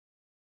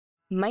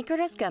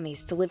Microdose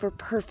gummies deliver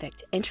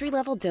perfect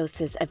entry-level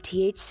doses of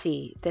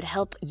THC that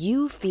help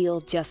you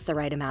feel just the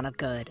right amount of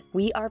good.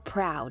 We are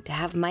proud to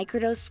have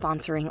Microdose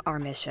sponsoring our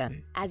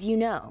mission. As you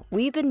know,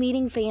 we've been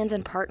meeting fans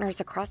and partners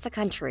across the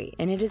country,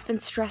 and it has been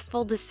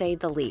stressful to say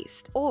the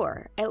least.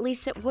 Or at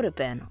least it would have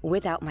been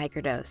without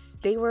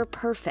Microdose. They were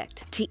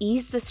perfect to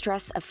ease the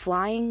stress of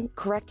flying,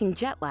 correcting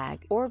jet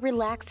lag, or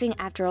relaxing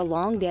after a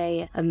long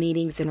day of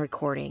meetings and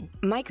recording.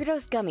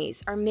 Microdose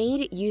gummies are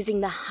made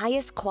using the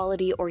highest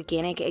quality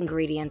organic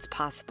ingredients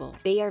possible.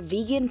 They are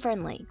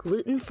vegan-friendly,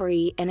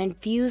 gluten-free, and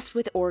infused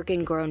with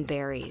Oregon-grown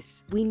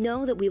berries. We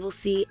know that we will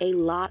see a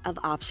lot of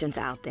options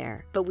out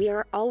there, but we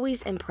are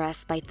always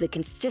impressed by the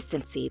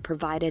consistency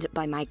provided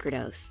by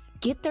Microdose.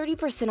 Get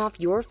 30% off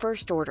your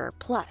first order,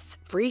 plus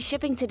free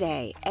shipping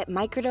today at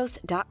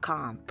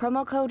microdose.com.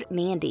 Promo code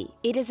MANDY.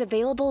 It is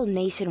available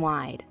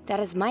nationwide.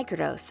 That is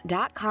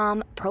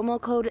microdose.com,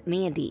 promo code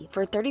MANDY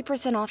for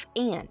 30% off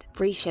and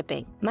free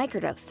shipping.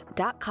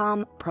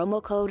 Microdose.com,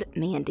 promo code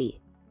MANDY.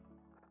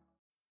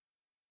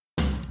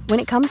 When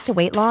it comes to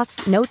weight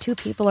loss, no two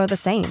people are the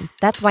same.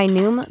 That's why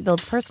Noom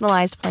builds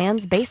personalized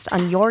plans based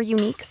on your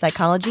unique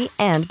psychology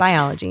and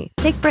biology.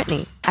 Take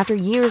Brittany. After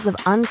years of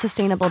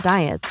unsustainable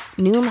diets,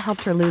 Noom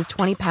helped her lose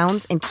 20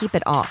 pounds and keep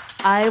it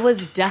off. I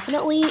was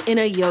definitely in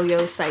a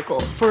yo-yo cycle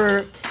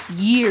for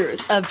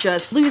years of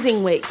just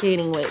losing weight,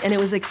 gaining weight, and it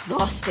was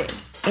exhausting.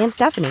 And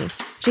Stephanie.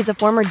 She's a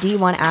former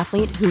D1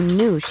 athlete who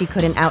knew she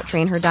couldn't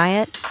outtrain her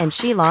diet, and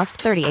she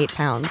lost 38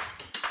 pounds.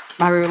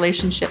 My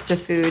relationship to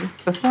food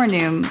before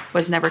Noom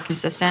was never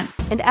consistent.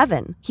 And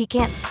Evan, he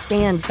can't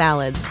stand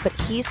salads, but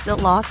he still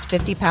lost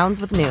 50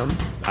 pounds with Noom.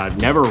 I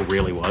never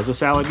really was a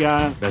salad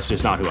guy. That's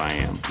just not who I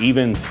am.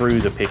 Even through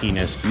the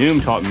pickiness,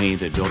 Noom taught me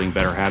that building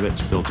better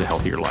habits builds a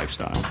healthier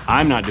lifestyle.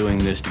 I'm not doing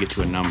this to get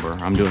to a number.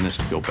 I'm doing this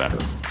to feel better.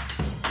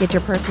 Get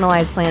your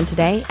personalized plan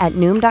today at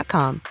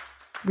Noom.com.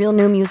 Real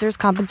Noom users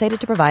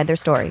compensated to provide their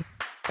story.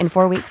 In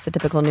 4 weeks, the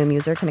typical Noom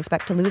user can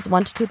expect to lose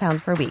 1 to 2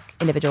 pounds per week.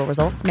 Individual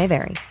results may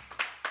vary.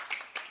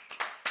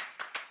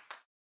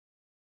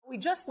 We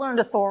just learned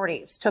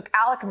authorities took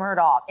Alec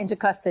Murdaugh into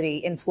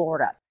custody in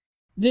Florida.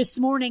 This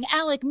morning,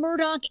 Alec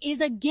Murdaugh is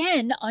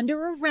again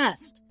under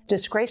arrest.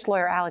 Disgraced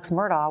lawyer Alex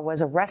Murdaugh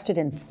was arrested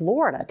in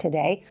Florida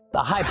today.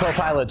 The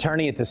high-profile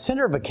attorney at the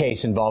center of a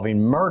case involving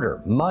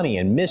murder, money,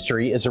 and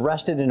mystery is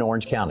arrested in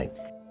Orange County.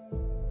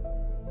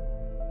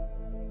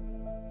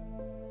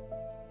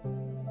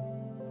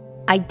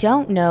 I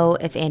don't know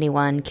if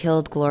anyone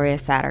killed Gloria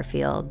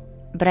Satterfield,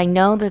 but I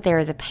know that there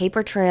is a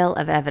paper trail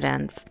of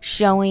evidence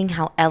showing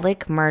how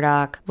Alec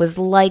Murdaugh was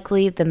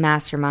likely the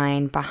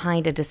mastermind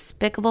behind a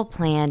despicable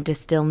plan to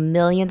steal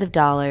millions of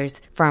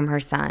dollars from her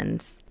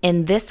sons.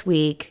 And this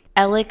week,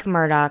 Alec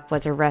Murdaugh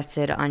was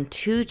arrested on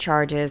 2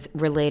 charges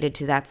related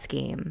to that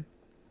scheme.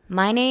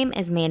 My name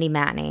is Mandy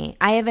Matney.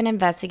 I have been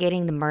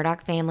investigating the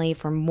Murdaugh family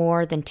for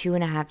more than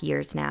 2.5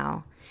 years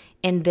now,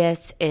 and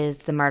this is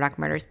the Murdaugh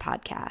Murders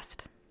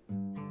Podcast.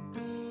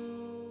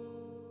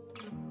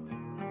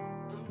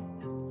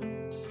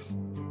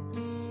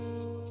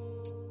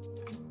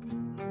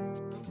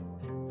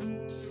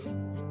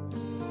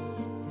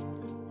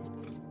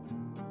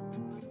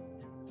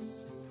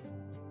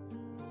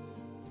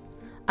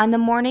 On the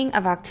morning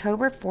of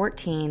October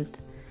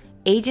 14th,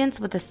 agents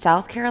with the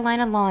South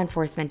Carolina Law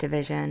Enforcement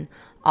Division,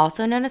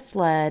 also known as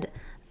SLED,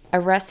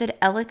 arrested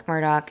Alec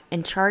Murdaugh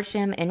and charged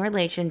him in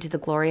relation to the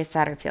Gloria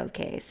Satterfield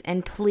case.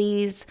 And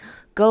please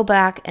go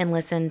back and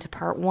listen to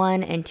part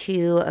 1 and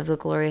 2 of the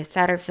Gloria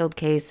Satterfield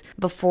case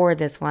before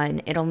this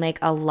one. It'll make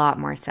a lot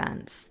more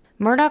sense.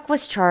 Murdaugh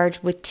was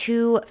charged with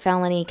 2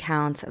 felony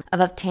counts of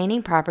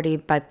obtaining property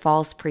by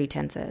false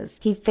pretenses.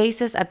 He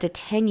faces up to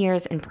 10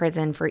 years in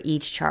prison for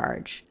each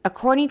charge.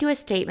 According to a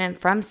statement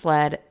from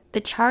SLED,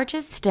 the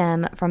charges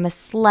stem from a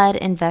SLED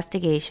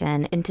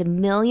investigation into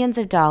millions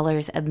of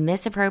dollars of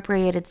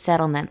misappropriated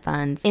settlement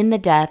funds in the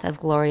death of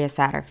Gloria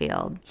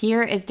Satterfield.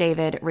 Here is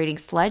David reading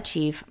SLED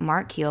Chief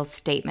Mark Keel's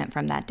statement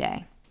from that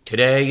day.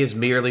 Today is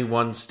merely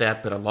one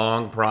step in a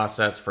long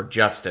process for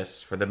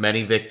justice for the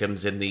many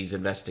victims in these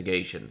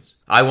investigations.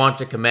 I want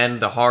to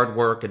commend the hard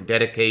work and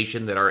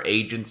dedication that our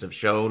agents have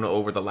shown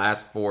over the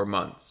last 4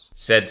 months,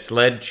 said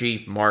SLED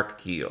Chief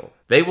Mark Keel.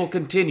 They will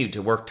continue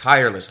to work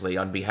tirelessly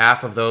on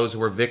behalf of those who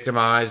were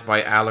victimized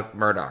by Alec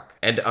Murdaugh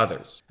and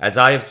others. As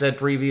I have said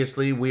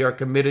previously, we are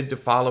committed to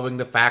following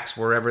the facts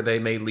wherever they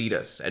may lead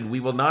us, and we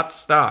will not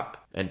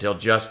stop until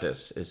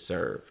justice is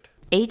served.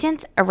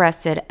 Agents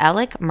arrested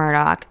Alec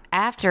Murdaugh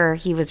after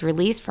he was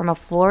released from a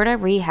Florida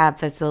rehab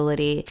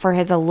facility for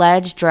his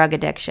alleged drug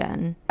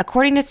addiction.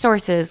 According to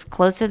sources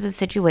close to the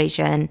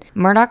situation,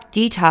 Murdaugh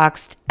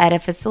detoxed at a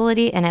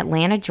facility in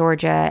Atlanta,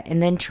 Georgia,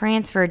 and then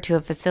transferred to a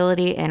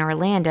facility in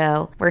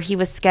Orlando where he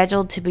was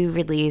scheduled to be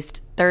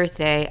released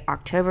Thursday,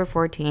 October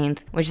 14th,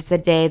 which is the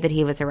day that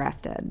he was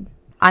arrested.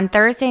 On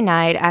Thursday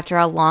night, after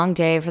a long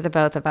day for the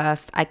both of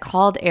us, I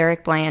called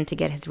Eric Bland to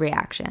get his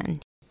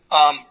reaction.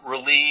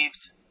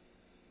 Relieved.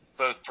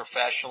 Both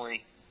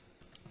professionally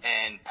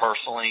and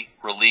personally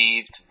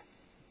relieved,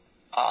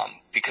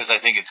 because I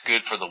think it's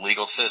good for the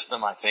legal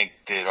system. I think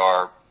that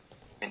our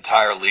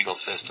entire legal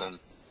system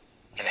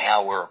and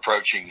how we're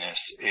approaching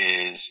this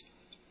is,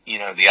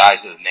 the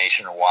eyes of the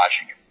nation are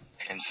watching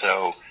it. And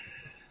so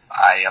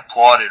I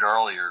applauded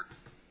earlier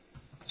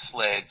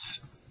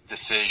SLED's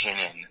decision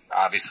and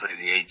obviously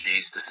the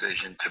AG's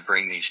decision to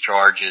bring these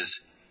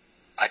charges.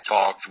 I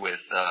talked with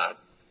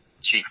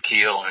Chief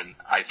Keel, and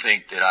I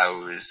think that I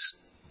was,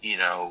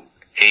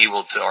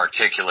 able to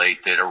articulate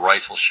that a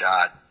rifle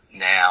shot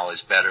now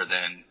is better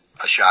than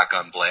a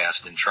shotgun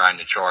blast and trying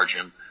to charge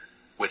him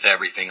with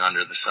everything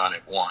under the sun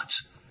at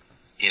once.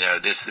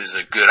 This is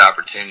a good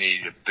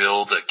opportunity to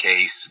build a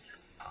case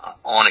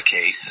on a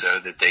case so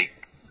that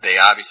they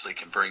obviously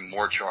can bring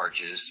more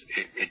charges.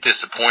 It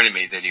disappointed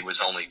me that he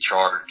was only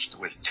charged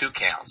with 2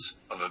 counts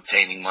of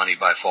obtaining money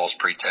by false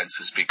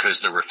pretenses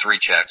because there were 3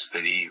 checks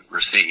that he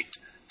received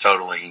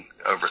totaling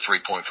over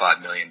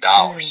 $3.5 million.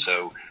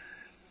 So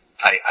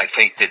I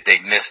think that they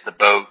missed the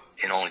boat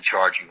in only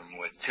charging him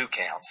with 2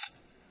 counts.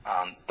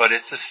 But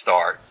it's a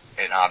start,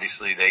 and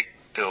obviously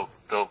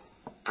they'll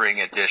bring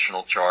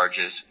additional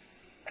charges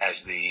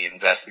as the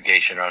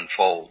investigation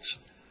unfolds.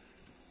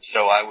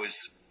 So I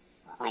was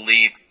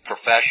relieved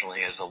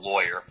professionally as a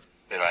lawyer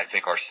that I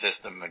think our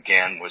system,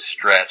 again, was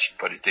stretched,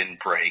 but it didn't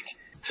break.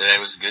 Today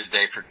was a good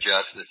day for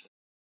justice.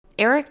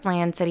 Eric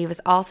Bland said he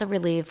was also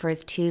relieved for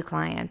his 2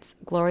 clients,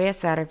 Gloria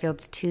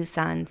Satterfield's 2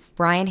 sons,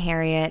 Brian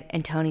Harriet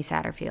and Tony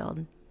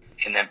Satterfield.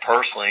 And then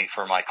personally,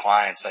 for my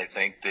clients, I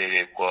think that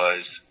it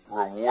was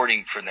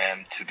rewarding for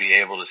them to be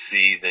able to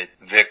see that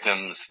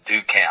victims do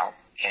count,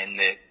 and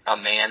that a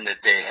man that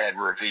they had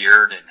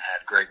revered and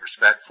had great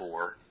respect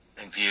for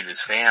and viewed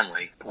as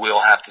family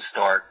will have to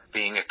start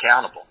being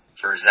accountable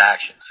for his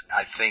actions.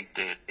 I think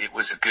that it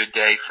was a good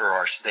day for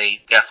our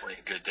state, definitely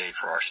a good day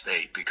for our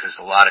state, because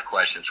a lot of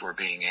questions were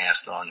being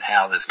asked on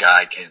how this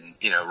guy can,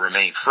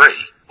 remain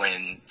free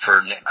when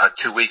for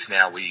 2 weeks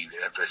now we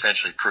have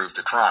essentially proved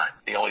the crime.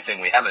 The only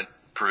thing we haven't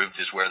proved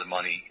is where the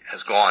money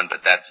has gone,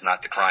 but that's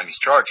not the crime he's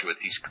charged with.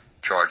 He's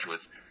charged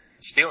with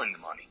stealing the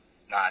money,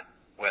 not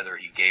whether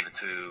he gave it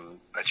to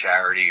a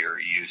charity or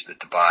he used it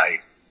to buy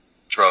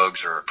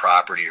drugs or a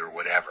property or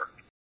whatever.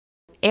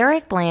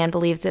 Eric Bland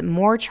believes that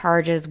more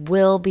charges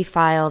will be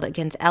filed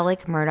against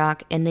Alec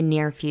Murdaugh in the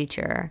near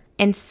future,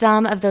 and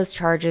some of those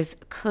charges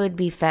could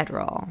be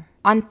federal.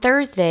 On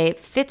Thursday,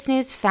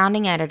 FITSNews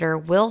founding editor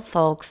Will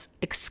Folks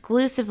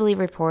exclusively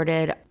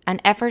reported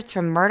on efforts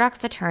from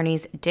Murdaugh's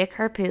attorneys Dick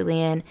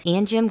Harpootlian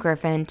and Jim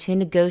Griffin to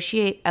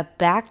negotiate a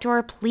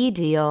backdoor plea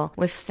deal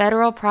with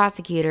federal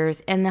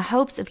prosecutors in the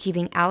hopes of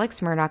keeping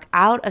Alex Murdaugh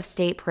out of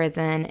state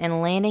prison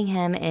and landing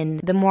him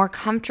in the more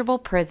comfortable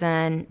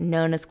prison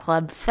known as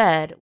Club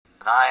Fed.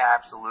 I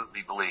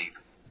absolutely believe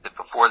that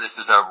before this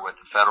is over with,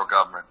 the federal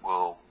government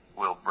will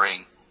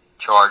bring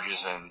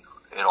charges, and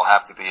it'll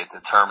have to be a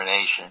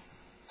determination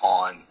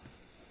on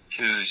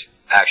who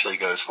actually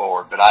goes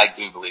forward. But I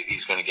do believe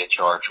he's going to get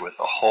charged with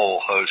a whole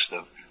host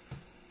of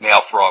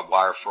mail fraud,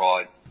 wire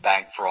fraud,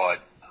 bank fraud,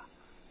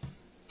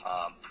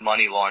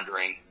 money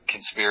laundering,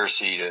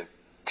 conspiracy to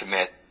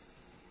commit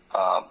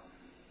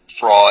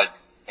fraud,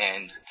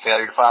 and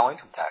failure to file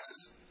income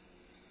taxes.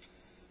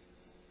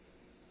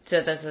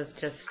 So this is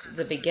just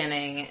the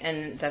beginning,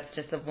 and that's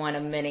just one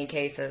of many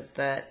cases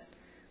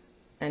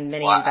and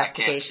many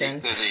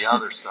investigations. I can't speak to the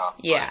other stuff.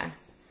 Yeah.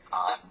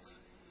 But,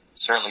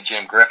 certainly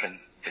Jim Griffin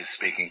is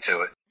speaking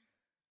to it.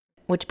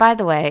 Which, by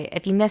the way,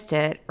 if you missed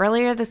it,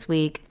 earlier this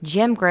week,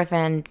 Jim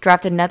Griffin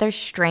dropped another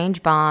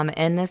strange bomb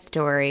in this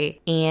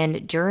story,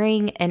 and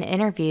during an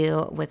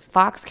interview with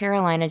Fox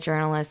Carolina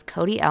journalist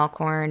Cody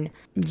Alcorn,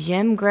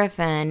 Jim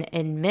Griffin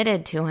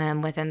admitted to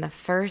him within the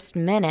first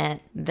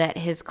minute that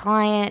his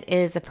client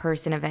is a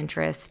person of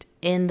interest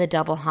in the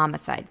double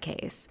homicide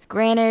case.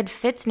 Granted,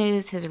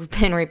 FITSNews has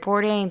been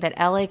reporting that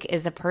Alec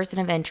is a person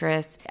of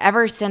interest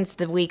ever since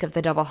the week of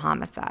the double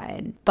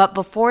homicide. But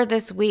before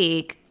this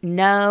week,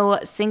 no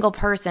single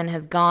person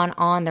has gone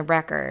on the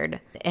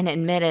record and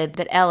admitted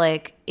that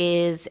Alec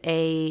is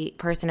a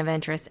person of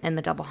interest in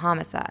the double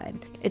homicide.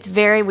 It's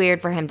very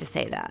weird for him to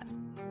say that.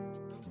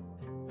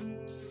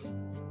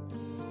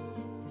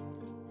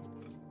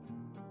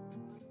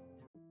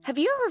 Have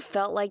you ever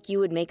felt like you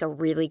would make a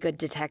really good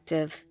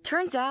detective?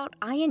 Turns out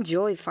I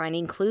enjoy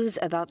finding clues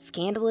about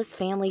scandalous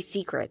family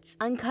secrets,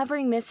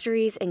 uncovering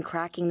mysteries, and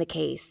cracking the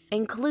case,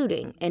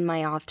 including in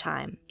my off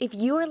time. If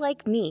you're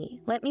like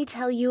me, let me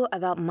tell you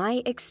about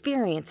my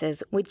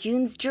experiences with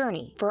June's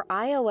Journey for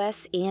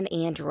iOS and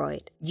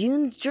Android.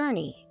 June's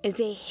Journey is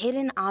a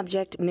hidden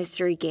object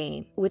mystery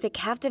game with a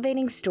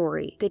captivating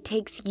story that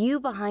takes you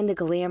behind the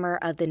glamour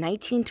of the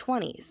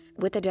 1920s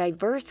with a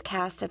diverse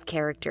cast of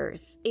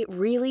characters. It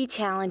really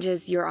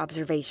challenges your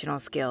observational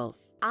skills.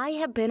 I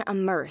have been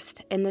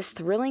immersed in this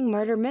thrilling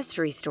murder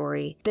mystery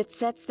story that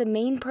sets the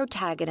main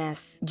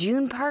protagonist,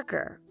 June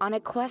Parker, on a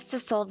quest to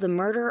solve the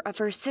murder of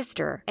her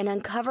sister and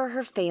uncover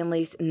her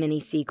family's many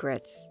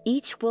secrets.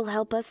 Each will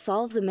help us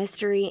solve the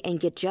mystery and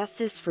get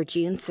justice for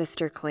June's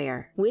sister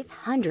Claire. With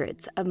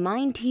hundreds of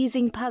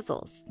mind-teasing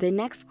puzzles, the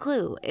next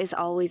clue is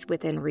always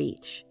within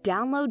reach.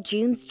 Download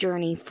June's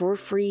Journey for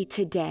free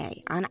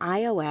today on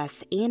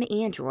iOS and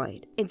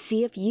Android and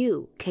see if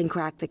you can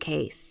crack the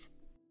case.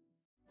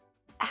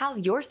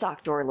 How's your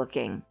sock drawer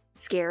looking?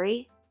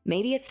 Scary?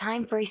 Maybe it's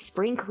time for a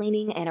spring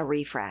cleaning and a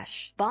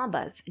refresh.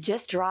 Bombas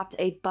just dropped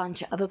a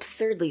bunch of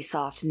absurdly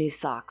soft new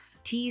socks,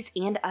 tees,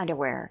 and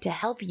underwear to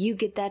help you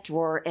get that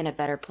drawer in a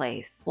better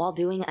place while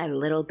doing a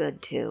little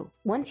good too.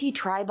 Once you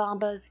try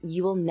Bombas,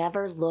 you will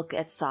never look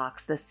at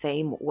socks the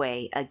same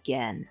way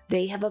again.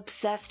 They have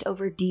obsessed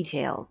over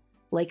details,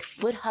 like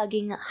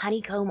foot-hugging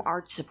honeycomb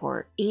arch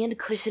support and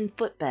cushioned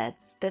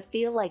footbeds that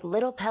feel like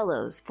little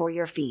pillows for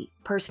your feet.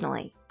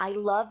 Personally, I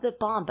love that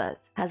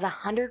Bombas has a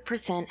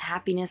 100%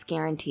 happiness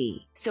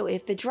guarantee. So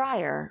if the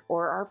dryer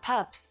or our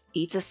pups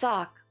eats a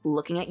sock,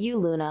 looking at you,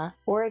 Luna,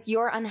 or if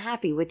you're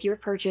unhappy with your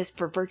purchase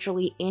for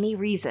virtually any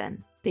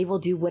reason, they will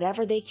do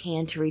whatever they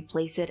can to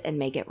replace it and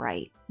make it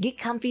right. Get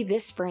comfy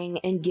this spring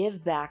and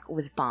give back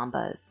with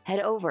Bombas.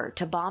 Head over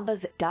to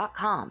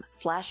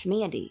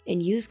bombas.com/Mandy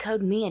and use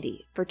code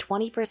Mandy for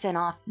 20%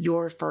 off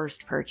your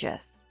first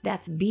purchase.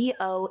 That's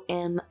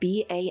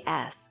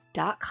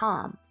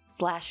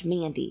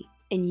BOMBAS.com/Mandy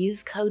and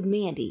use code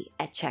Mandy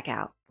at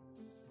checkout.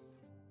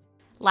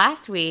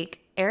 Last week,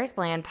 Eric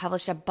Bland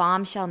published a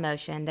bombshell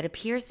motion that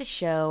appears to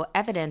show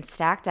evidence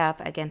stacked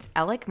up against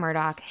Alec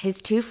Murdaugh,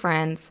 his two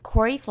friends,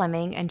 Corey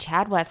Fleming and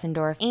Chad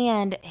Westendorf,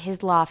 and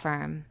his law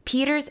firm,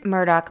 Peters,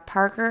 Murdaugh,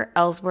 Parker,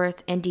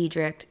 Ellsworth, and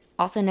Diedrich,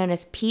 also known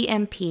as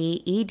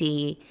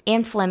PMP-ED,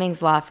 and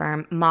Fleming's law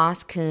firm,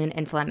 Moss, Kuhn,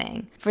 and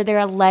Fleming, for their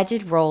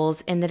alleged roles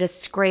in the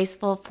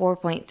disgraceful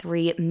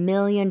 $4.3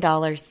 million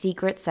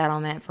secret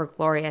settlement for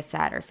Gloria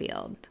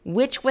Satterfield,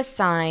 which was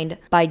signed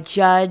by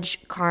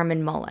Judge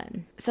Carmen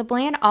Mullen. So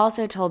Bland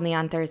also told me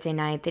on Thursday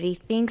night that he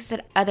thinks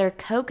that other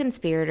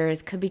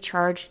co-conspirators could be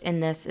charged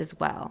in this as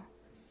well.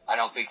 I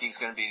don't think he's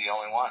going to be the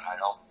only one. I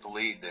don't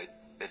believe that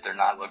they're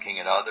not looking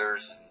at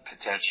others,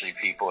 potentially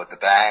people at the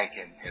bank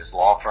and his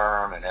law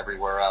firm and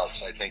everywhere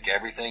else. I think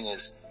everything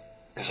is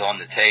on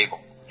the table.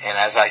 And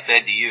as I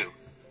said to you,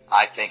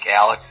 I think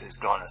Alex is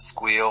going to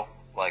squeal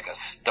like a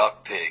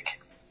stuck pig.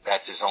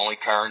 That's his only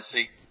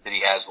currency that he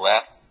has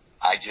left.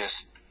 I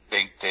just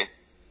think that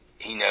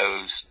he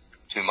knows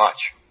too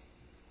much.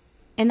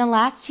 In the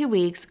last 2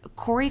 weeks,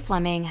 Corey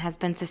Fleming has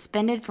been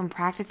suspended from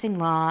practicing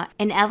law,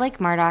 and Alec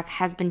Murdaugh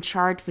has been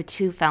charged with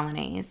 2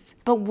 felonies.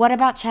 But what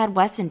about Chad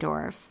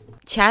Westendorf?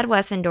 Chad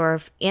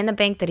Westendorf and the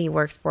bank that he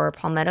works for,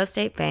 Palmetto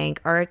State Bank,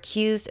 are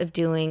accused of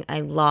doing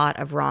a lot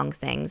of wrong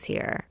things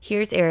here.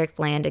 Here's Eric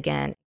Bland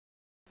again.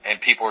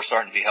 And people are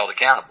starting to be held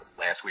accountable.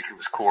 Last week it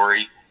was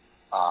Corey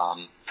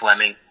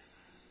Fleming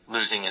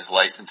losing his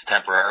license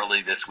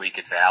temporarily. This week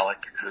it's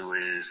Alec who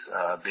is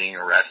being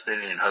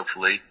arrested, and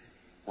hopefully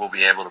we'll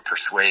be able to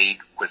persuade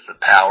with the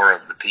power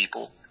of the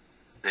people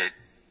that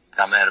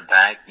Palmetto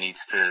Bank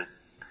needs to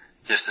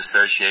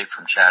disassociate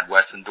from Chad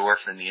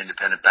Westendorf, and the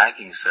Independent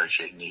Banking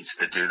Association needs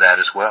to do that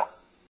as well.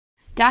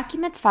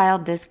 Documents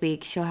filed this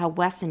week show how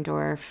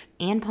Westendorf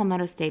and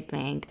Palmetto State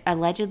Bank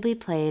allegedly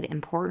played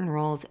important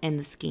roles in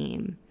the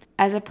scheme.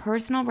 As a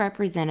personal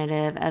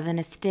representative of an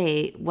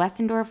estate,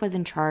 Westendorf was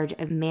in charge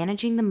of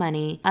managing the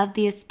money of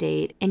the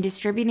estate and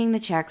distributing the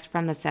checks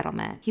from the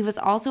settlement. He was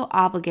also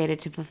obligated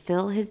to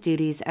fulfill his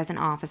duties as an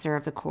officer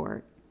of the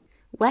court.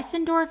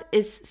 Westendorf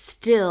is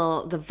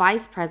still the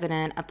vice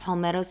president of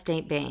Palmetto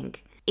State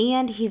Bank,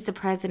 and he's the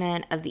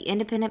president of the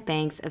Independent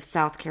Banks of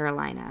South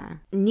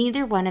Carolina.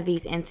 Neither one of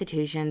these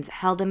institutions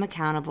held him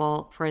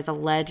accountable for his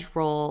alleged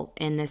role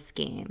in this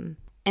scheme.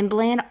 And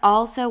Bland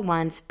also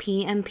wants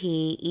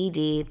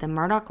PMP-ED, the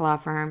Murdaugh law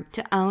firm,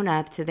 to own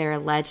up to their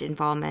alleged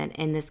involvement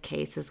in this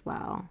case as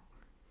well.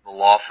 The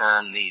law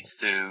firm needs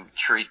to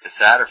treat the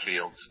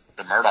Satterfields,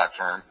 the Murdaugh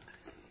firm,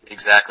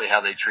 exactly how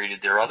they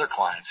treated their other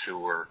clients who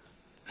were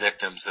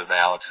victims of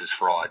Alex's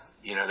fraud.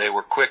 You know, they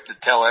were quick to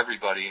tell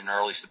everybody in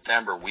early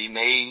September, we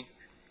made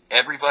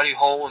everybody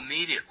whole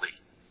immediately.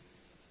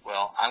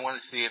 Well, I want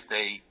to see if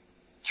they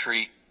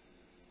treat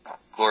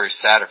Gloria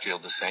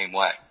Satterfield the same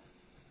way.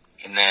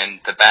 And then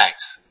the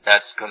banks.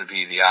 That's going to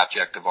be the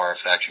object of our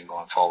affection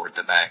going forward,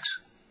 the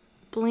banks.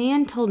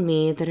 Bland told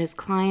me that his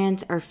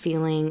clients are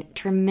feeling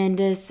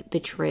tremendous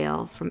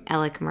betrayal from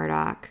Alec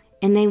Murdaugh,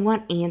 and they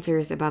want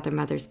answers about their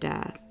mother's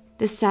death.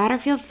 The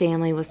Satterfield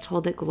family was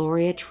told that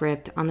Gloria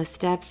tripped on the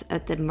steps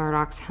at the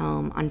Murdaugh's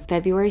home on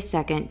February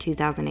 2nd,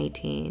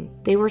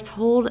 2018. They were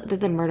told that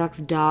the Murdaugh's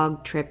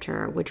dog tripped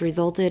her, which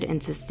resulted in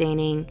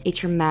sustaining a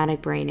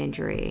traumatic brain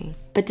injury.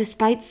 But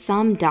despite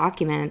some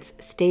documents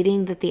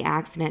stating that the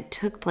accident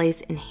took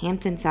place in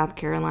Hampton, South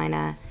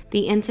Carolina,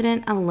 the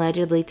incident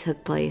allegedly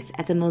took place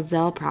at the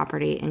Moselle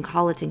property in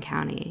Colleton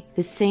County,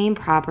 the same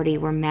property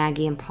where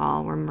Maggie and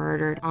Paul were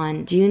murdered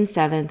on June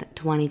 7th,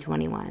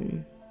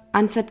 2021.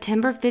 On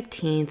September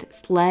 15th,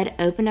 SLED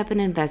opened up an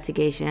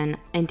investigation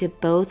into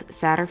both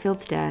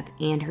Satterfield's death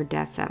and her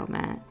death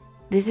settlement.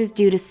 This is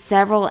due to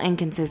several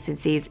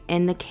inconsistencies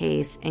in the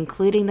case,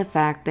 including the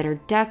fact that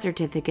her death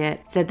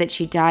certificate said that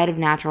she died of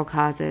natural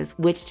causes,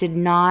 which did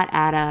not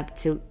add up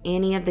to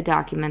any of the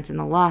documents in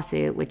the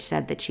lawsuit, which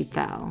said that she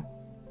fell.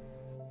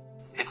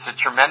 It's a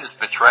tremendous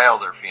betrayal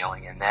they're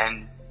feeling, and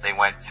then they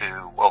went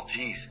to, well,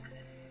 geez,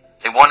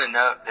 they want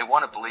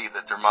to believe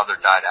that their mother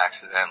died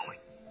accidentally.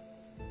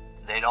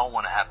 They don't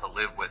want to have to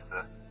live with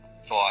the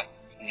thought,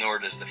 nor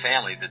does the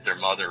family, that their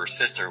mother or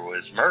sister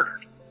was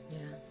murdered. Yeah.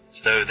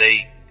 So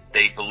they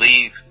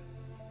believed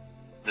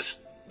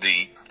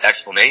the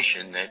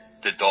explanation that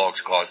the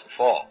dogs caused the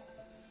fall.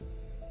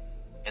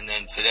 And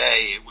then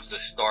today it was a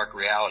stark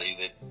reality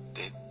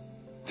that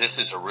this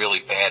is a really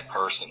bad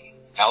person.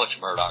 Alex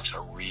Murdaugh's a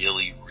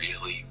really,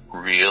 really,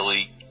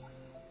 really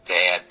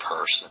bad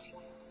person.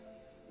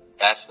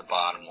 That's the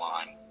bottom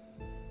line.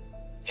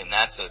 And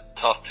that's a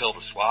tough pill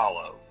to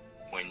swallow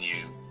when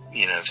you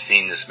have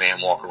seen this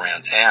man walk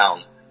around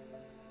town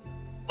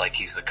like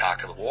he's the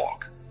cock of the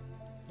walk.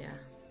 Yeah.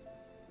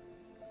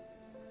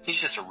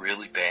 He's just a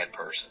really bad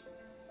person.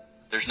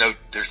 There's no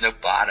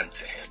bottom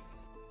to him.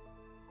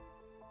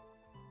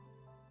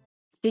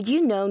 Did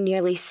you know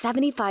nearly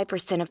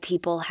 75% of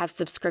people have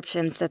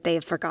subscriptions that they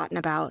have forgotten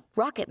about?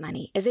 Rocket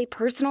Money is a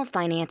personal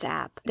finance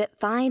app that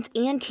finds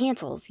and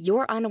cancels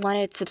your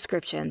unwanted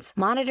subscriptions,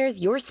 monitors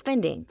your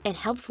spending, and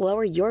helps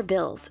lower your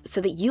bills so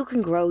that you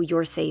can grow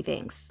your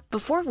savings.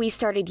 Before we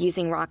started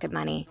using Rocket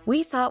Money,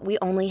 we thought we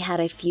only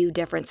had a few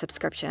different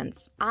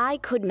subscriptions. I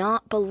could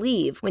not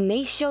believe when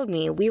they showed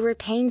me we were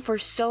paying for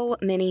so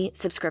many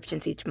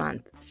subscriptions each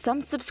month.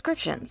 Some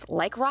subscriptions,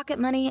 like Rocket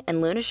Money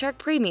and Luna Shark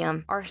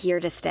Premium, are here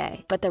to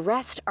stay, but the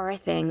rest are a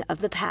thing of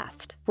the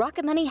past.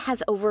 Rocket Money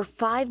has over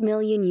 5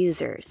 million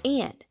users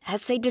and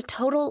has saved a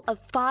total of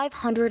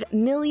 $500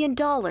 million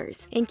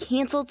in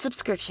canceled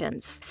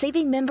subscriptions,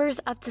 saving members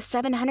up to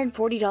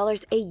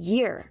 $740 a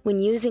year when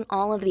using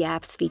all of the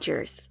app's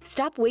features.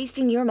 Stop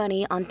wasting your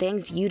money on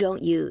things you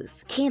don't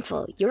use.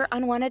 Cancel your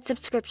unwanted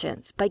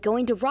subscriptions by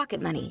going to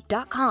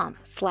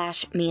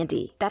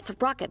rocketmoney.com/Mandy. That's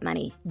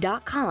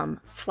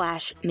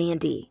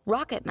rocketmoney.com/Mandy.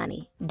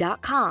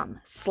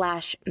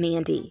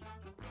 rocketmoney.com/Mandy.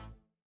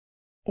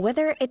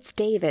 Whether it's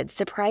David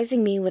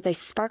surprising me with a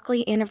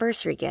sparkly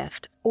anniversary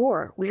gift,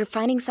 or we're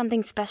finding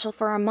something special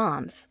for our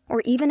moms,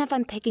 or even if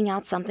I'm picking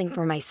out something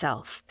for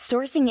myself,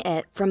 sourcing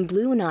it from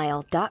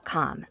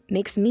BlueNile.com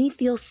makes me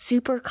feel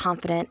super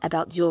confident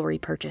about jewelry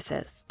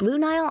purchases. Blue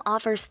Nile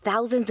offers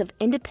thousands of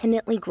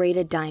independently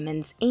graded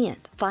diamonds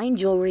and fine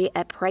jewelry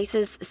at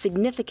prices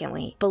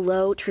significantly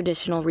below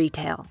traditional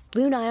retail.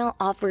 Blue Nile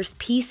offers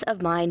peace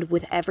of mind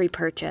with every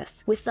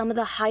purchase, with some of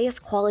the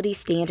highest quality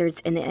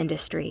standards in the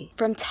industry.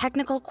 From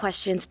technical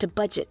questions to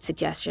budget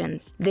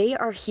suggestions, they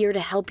are here to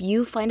help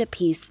you find a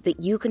piece that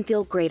you can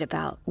feel great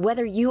about,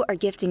 whether you are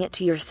gifting it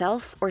to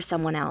yourself or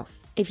someone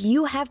else. If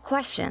you have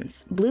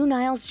questions, Blue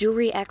Nile's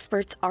jewelry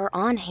experts are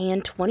on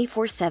hand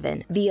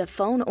 24/7 via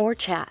phone or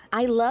chat.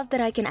 I love that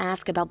I can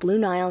ask about Blue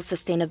Nile's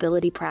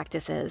sustainability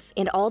practices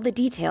and all the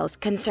details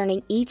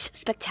concerning each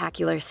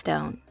spectacular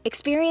stone.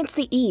 Experience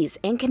the ease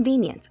and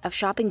convenience of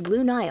shopping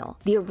Blue Nile,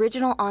 the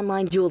original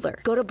online jeweler.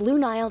 Go to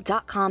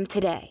BlueNile.com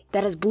today.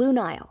 That is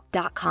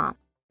BlueNile.com.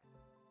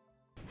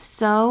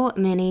 So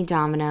many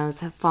dominoes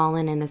have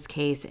fallen in this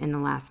case in the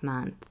last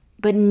month,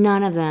 but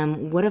none of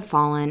them would have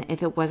fallen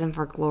if it wasn't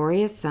for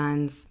Gloria's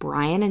sons,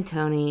 Brian and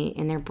Tony,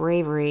 and their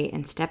bravery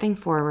in stepping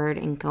forward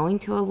and going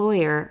to a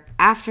lawyer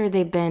after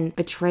they've been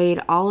betrayed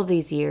all of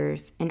these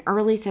years in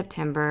early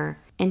September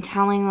and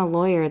telling the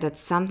lawyer that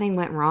something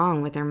went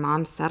wrong with their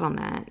mom's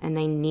settlement and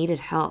they needed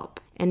help.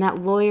 And that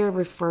lawyer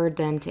referred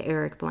them to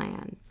Eric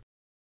Bland.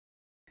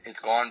 It's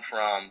gone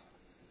from,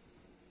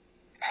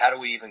 how do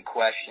we even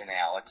question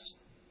Alex?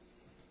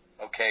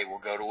 Okay, we'll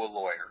go to a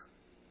lawyer.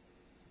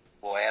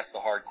 We'll ask the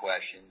hard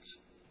questions.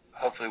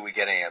 Hopefully we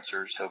get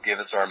answers. He'll give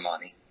us our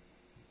money.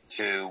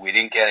 To, we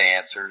didn't get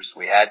answers.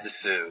 We had to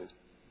sue.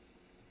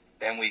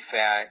 Then we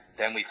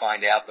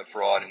find out the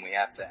fraud and we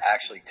have to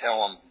actually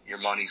tell him your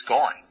money's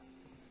gone.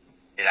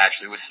 It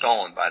actually was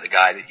stolen by the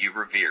guy that you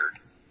revered.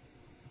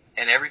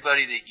 And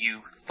everybody that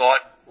you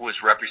thought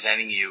was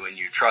representing you and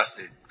you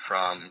trusted,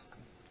 from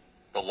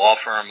the law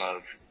firm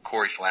of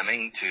Corey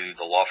Fleming to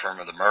the law firm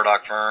of the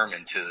Murdaugh firm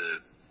and to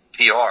the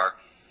PR,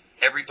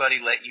 everybody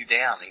let you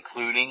down,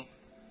 including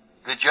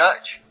the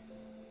judge.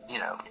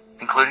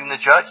 Including the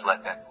judge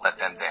let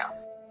them down.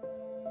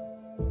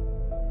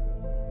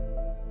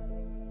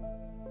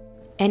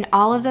 And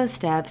all of those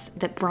steps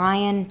that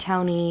Brian,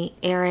 Tony,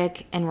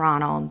 Eric, and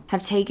Ronald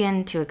have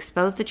taken to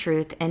expose the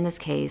truth in this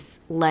case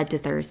led to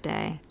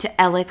Thursday,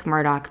 to Alec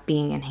Murdaugh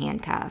being in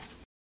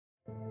handcuffs.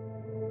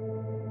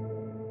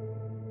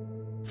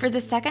 For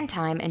the second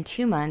time in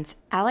 2 months,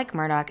 Alec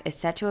Murdaugh is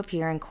set to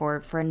appear in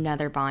court for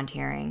another bond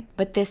hearing,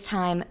 but this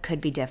time could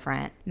be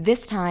different.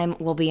 This time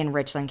will be in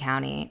Richland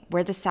County,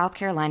 where the South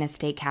Carolina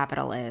state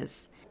capitol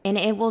is. and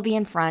it will be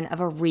in front of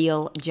a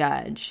real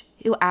judge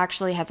who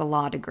actually has a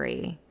law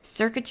degree.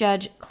 Circuit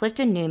Judge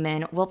Clifton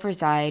Newman will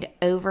preside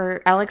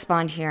over Alec's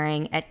bond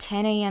hearing at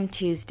 10 a.m.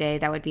 Tuesday,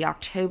 that would be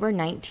October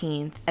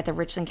 19th, at the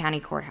Richland County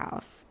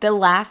Courthouse. The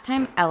last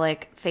time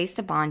Alec faced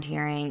a bond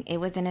hearing,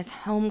 it was in his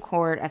home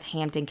court of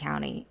Hampton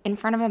County, in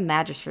front of a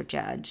magistrate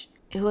judge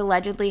who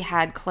allegedly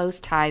had close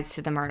ties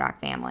to the Murdaugh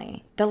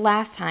family. The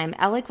last time,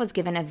 Alec was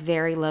given a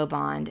very low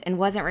bond and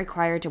wasn't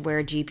required to wear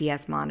a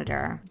GPS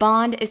monitor.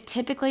 Bond is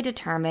typically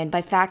determined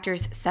by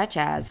factors such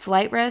as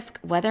flight risk,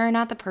 whether or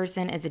not the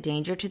person is a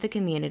danger to the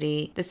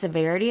community, the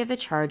severity of the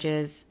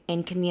charges,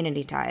 and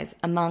community ties,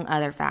 among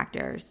other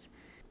factors.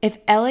 If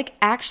Alec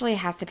actually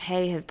has to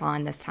pay his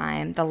bond this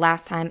time, the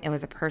last time it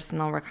was a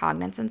personal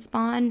recognizance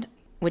bond,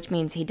 which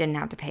means he didn't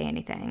have to pay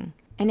anything.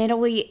 And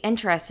it'll be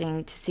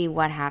interesting to see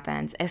what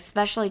happens,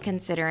 especially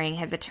considering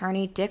his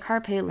attorney, Dick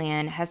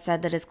Harpootlian, has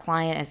said that his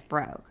client is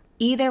broke.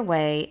 Either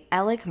way,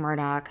 Alec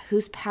Murdaugh,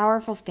 whose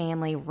powerful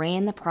family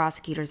ran the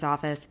prosecutor's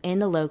office in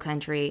the Low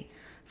Country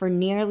for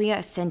nearly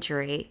a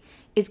century,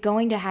 is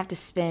going to have to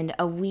spend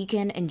a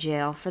weekend in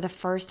jail for the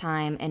first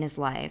time in his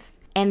life.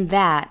 And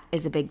that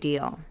is a big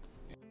deal.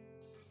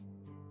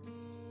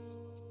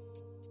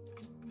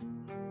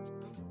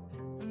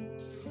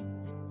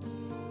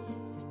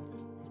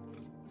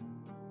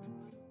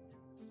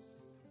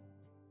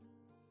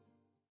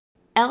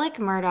 Alec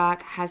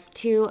Murdaugh has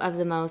two of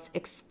the most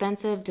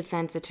expensive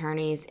defense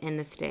attorneys in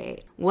the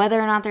state. Whether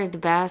or not they're the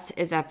best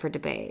is up for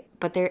debate,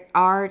 but there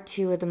are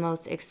two of the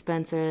most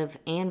expensive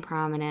and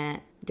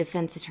prominent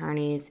defense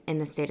attorneys in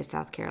the state of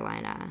South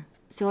Carolina.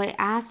 So I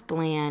asked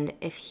Bland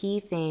if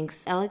he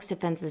thinks Alec's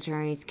defense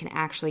attorneys can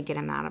actually get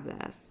him out of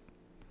this.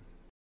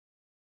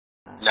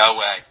 No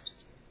way.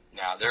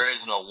 Now, there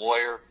isn't a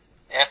lawyer.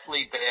 F.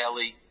 Lee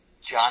Bailey,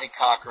 Johnny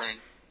Cochran,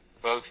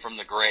 both from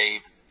the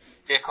grave,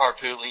 Dick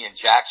Harpootlian,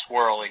 Jack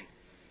Swirling,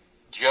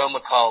 Joe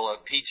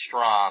McCullough, Pete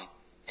Strom,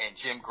 and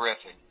Jim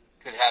Griffin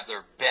could have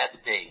their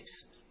best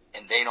days,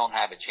 and they don't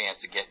have a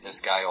chance of getting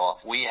this guy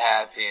off. We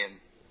have him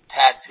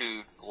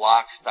tattooed,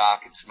 lock,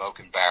 stock, and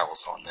smoking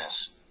barrels on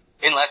this.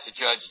 Unless the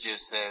judge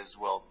just says,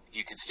 well,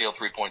 you can steal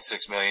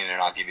 $3.6 million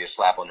and I'll give you a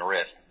slap on the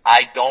wrist.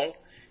 I don't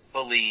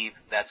believe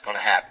that's going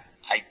to happen.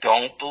 I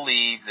don't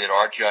believe that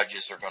our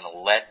judges are going to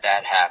let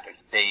that happen.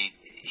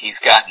 He's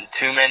gotten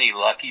too many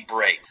lucky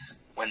breaks.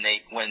 When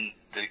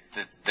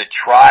the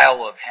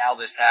trial of how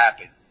this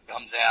happened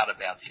comes out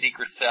about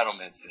secret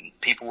settlements and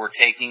people were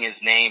taking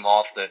his name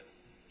off the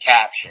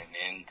caption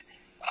and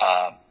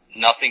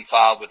nothing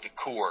filed with the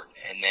court,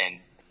 and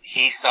then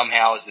he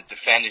somehow is the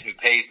defendant who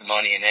pays the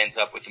money and ends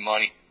up with the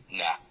money.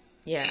 No.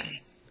 Yeah.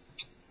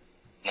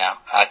 Now,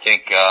 I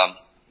think the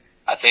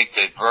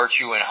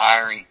virtue in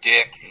hiring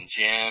Dick and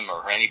Jim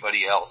or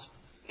anybody else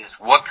is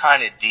what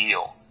kind of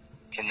deal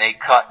can they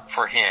cut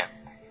for him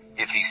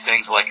if he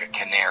sings like a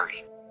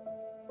canary.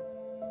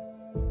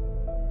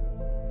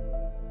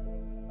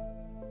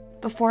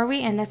 Before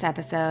we end this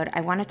episode,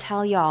 I want to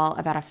tell y'all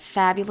about a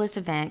fabulous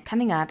event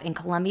coming up in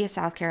Columbia,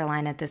 South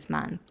Carolina this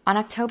month. On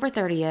October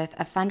 30th,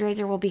 a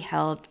fundraiser will be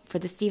held for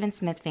the Stephen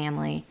Smith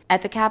family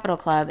at the Capitol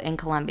Club in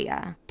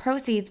Columbia.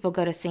 Proceeds will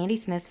go to Sandy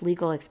Smith's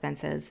legal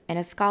expenses and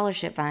a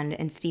scholarship fund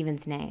in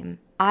Stephen's name.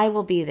 I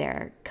will be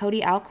there.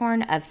 Cody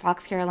Alcorn of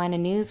Fox Carolina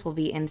News will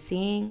be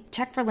emceeing.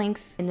 Check for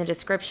links in the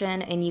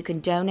description and you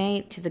can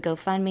donate to the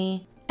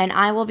GoFundMe. And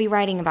I will be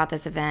writing about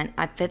this event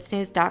at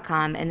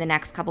fitsnews.com in the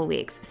next couple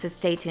weeks, so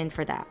stay tuned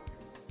for that.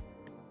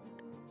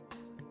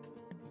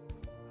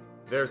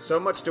 There's so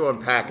much to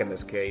unpack in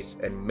this case,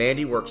 and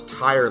Mandy works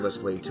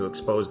tirelessly to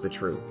expose the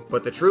truth.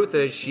 But the truth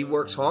is, she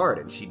works hard,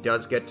 and she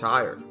does get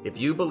tired. If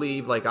you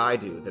believe, like I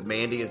do, that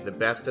Mandy is the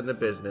best in the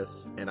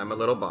business, and I'm a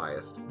little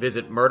biased,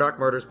 visit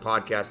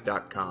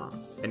MurdochMurdersPodcast.com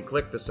and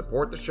click the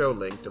Support the Show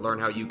link to learn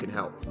how you can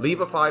help.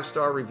 Leave a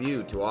 5-star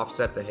review to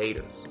offset the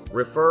haters.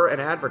 Refer an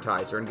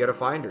advertiser and get a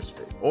finder's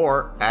fee.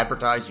 Or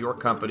advertise your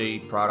company,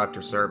 product,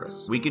 or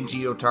service. We can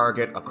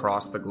geo-target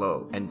across the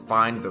globe and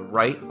find the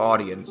right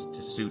audience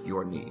to suit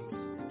your needs.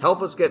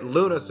 Help us get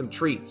Luna some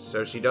treats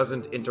so she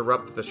doesn't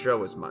interrupt the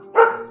show as much.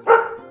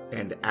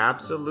 And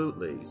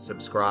absolutely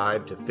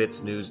subscribe to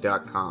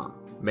FitzNews.com.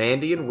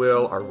 Mandy and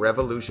Will are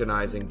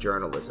revolutionizing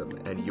journalism,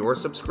 and your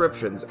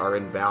subscriptions are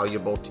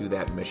invaluable to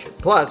that mission.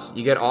 Plus,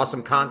 you get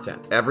awesome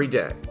content every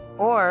day.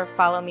 Or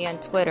follow me on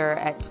Twitter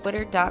at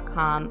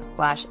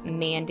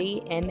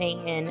twitter.com/Mandy,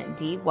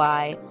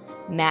 M-A-N-D-Y,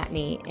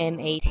 Matney,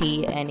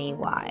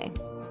 M-A-T-N-E-Y.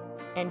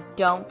 And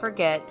don't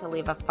forget to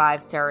leave a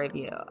 5-star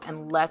review,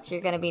 unless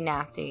you're going to be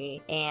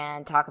nasty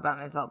and talk about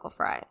my vocal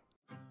fry.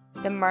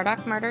 The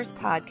Murdaugh Murders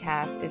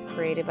podcast is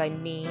created by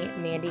me,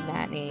 Mandy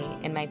Matney,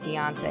 and my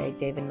fiance,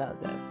 David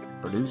Moses.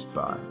 Produced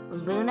by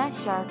Luna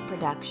Shark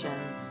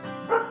Productions.